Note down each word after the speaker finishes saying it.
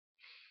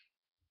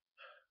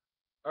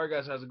Alright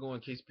guys, how's it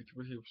going? Case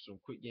Speaker here for some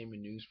quick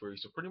gaming news for you.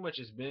 So pretty much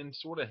it's been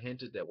sort of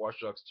hinted that Watch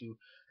Dogs 2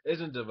 is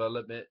in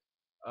development.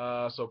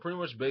 So pretty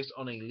much based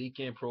on a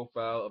leak-in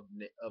profile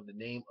of the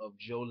name of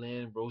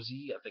Jolene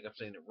Rosie, I think I'm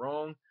saying it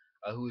wrong,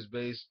 who is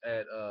based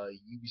at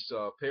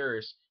Ubisoft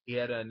Paris. He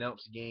had an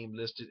announced game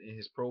listed in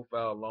his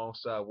profile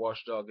alongside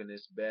Watchdog and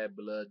its Bad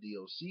Blood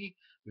DLC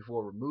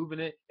before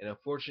removing it, and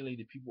unfortunately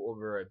the people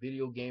over at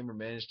Video Gamer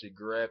managed to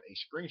grab a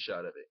screenshot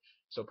of it.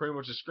 So pretty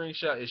much the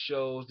screenshot, it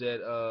shows that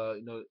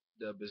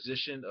the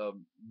position of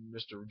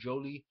Mr.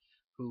 Jolie,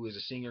 who is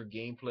a senior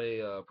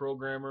gameplay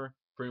programmer,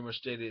 pretty much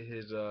stated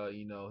his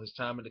his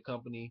time at the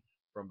company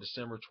from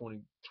December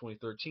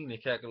 2013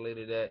 and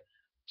calculated that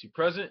to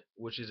present,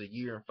 which is a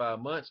year and 5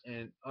 months.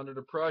 And under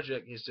the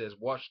project, it says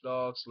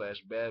Watchdog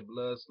slash Bad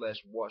Blood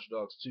slash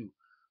Watchdogs 2.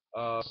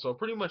 So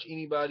pretty much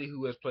anybody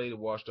who has played a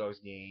Watch Dogs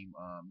game,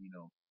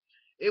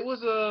 it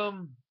was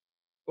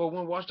well,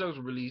 when Watch Dogs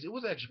was released, it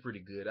was actually pretty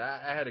good.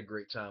 I had a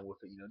great time with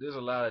it. There's a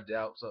lot of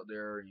doubts out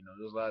there.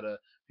 There's a lot of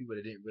people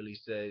that didn't really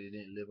say it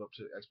didn't live up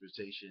to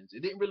expectations.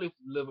 It didn't really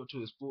live up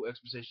to its full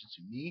expectations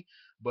to me,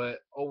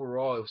 but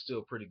overall, it was still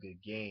a pretty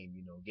good game.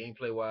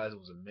 Gameplay wise, it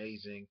was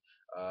amazing.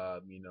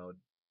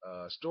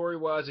 Story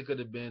wise, it could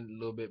have been a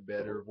little bit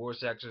better.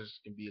 Voice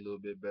actors can be a little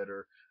bit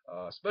better.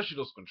 Especially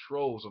those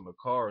controls on the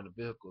car and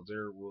the vehicles,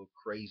 they're real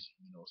crazy.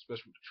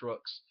 Especially with the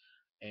trucks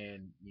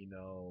and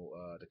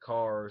the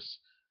cars.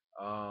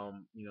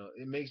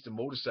 It makes the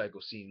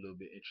motorcycle seem a little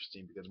bit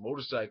interesting because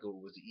motorcycle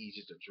was the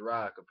easiest to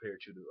drive compared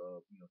to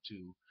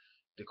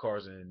the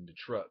cars and the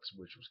trucks,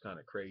 which was kind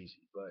of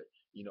crazy. But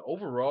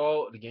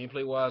overall, the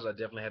gameplay wise, I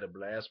definitely had a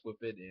blast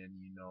with it,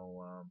 and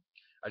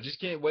I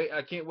just can't wait.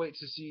 I can't wait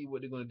to see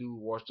what they're gonna do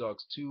with Watch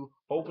Dogs 2.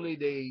 Hopefully,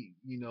 they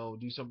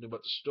do something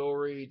about the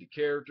story, the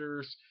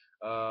characters.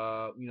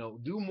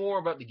 Do more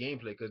about the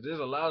gameplay because there's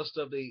a lot of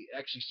stuff they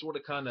actually sort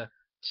of kind of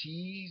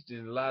teased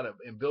and a lot of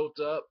and built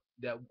up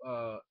that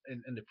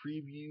in the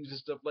previews and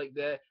stuff like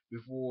that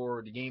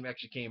before the game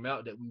actually came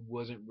out that we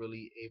wasn't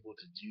really able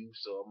to do.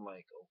 So I'm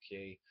like,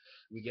 okay,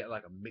 we got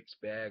like a mixed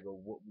bag of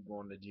what we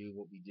wanted to do,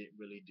 what we didn't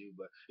really do,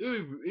 but it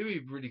would be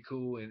pretty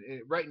cool, and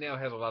it right now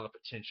has a lot of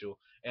potential.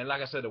 And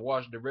like I said,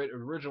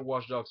 original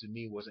Watch Dogs to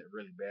me wasn't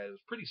really bad. It was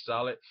pretty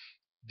solid.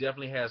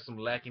 Definitely has some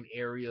lacking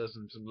areas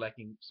and some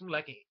lacking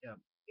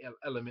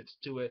elements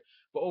to it,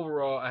 but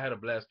overall, I had a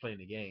blast playing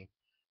the game.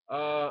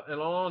 And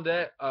along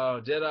that,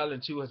 Dead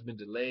Island 2 has been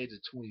delayed to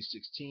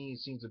 2016. It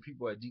seems that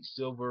people at Deep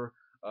Silver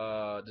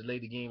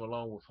delayed the game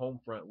along with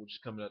Homefront, which is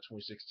coming out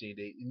 2016.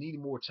 They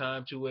needed more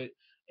time to it,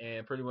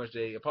 and pretty much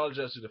they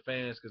apologized to the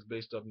fans because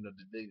based off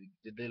they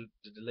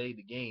delayed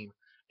the game,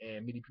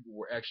 and many people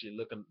were actually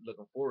looking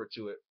forward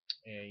to it.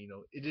 And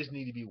it just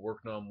need to be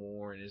worked on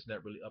more, and it's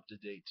not really up to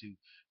date to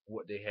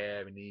what they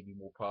have, and they need to be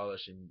more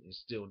polished and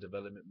still in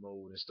development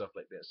mode and stuff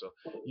like that. So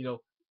you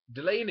know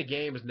delaying the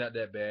game is not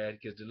that bad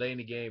because delaying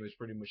the game is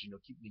pretty much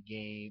keeping the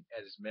game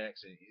at its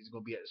max and it's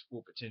gonna be at its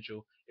full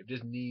potential. If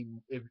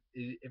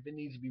it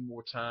needs to be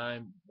more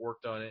time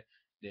worked on it,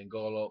 then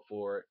go all out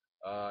for it.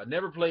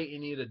 Never played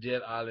any of the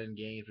Dead Island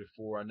games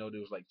before. I know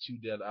there was like two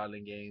Dead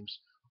Island games,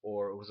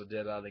 or it was a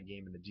Dead Island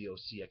game in the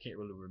DLC. I can't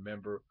really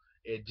remember.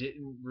 It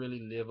didn't really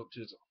live up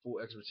to its full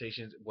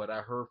expectations. What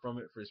I heard from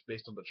it, for it's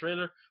based on the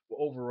trailer, but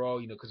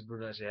overall, because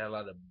pretty much it had a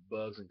lot of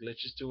bugs and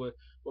glitches to it.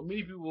 But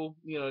many people,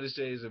 they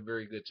say it's a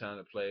very good time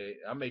to play.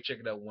 I may check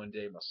it out one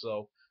day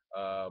myself.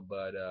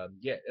 But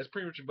yeah, that's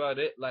pretty much about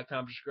it. Like,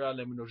 comment, subscribe.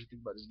 Let me know what you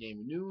think about this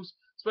gaming news,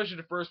 especially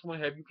the first one.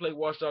 Have you played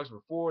Watch Dogs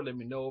before? Let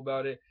me know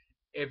about it.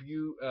 If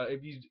you are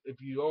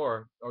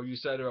you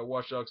excited about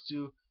Watch Dogs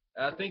 2?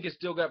 I think it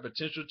still got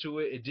potential to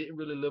it. It didn't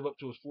really live up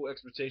to its full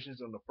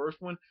expectations on the first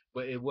one,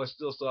 but it was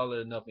still solid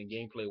enough in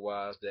gameplay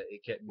wise that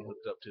it kept me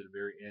hooked up to the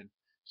very end.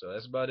 So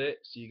that's about it.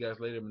 See you guys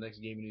later in the next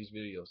gaming news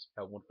videos.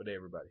 Have a wonderful day,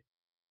 everybody.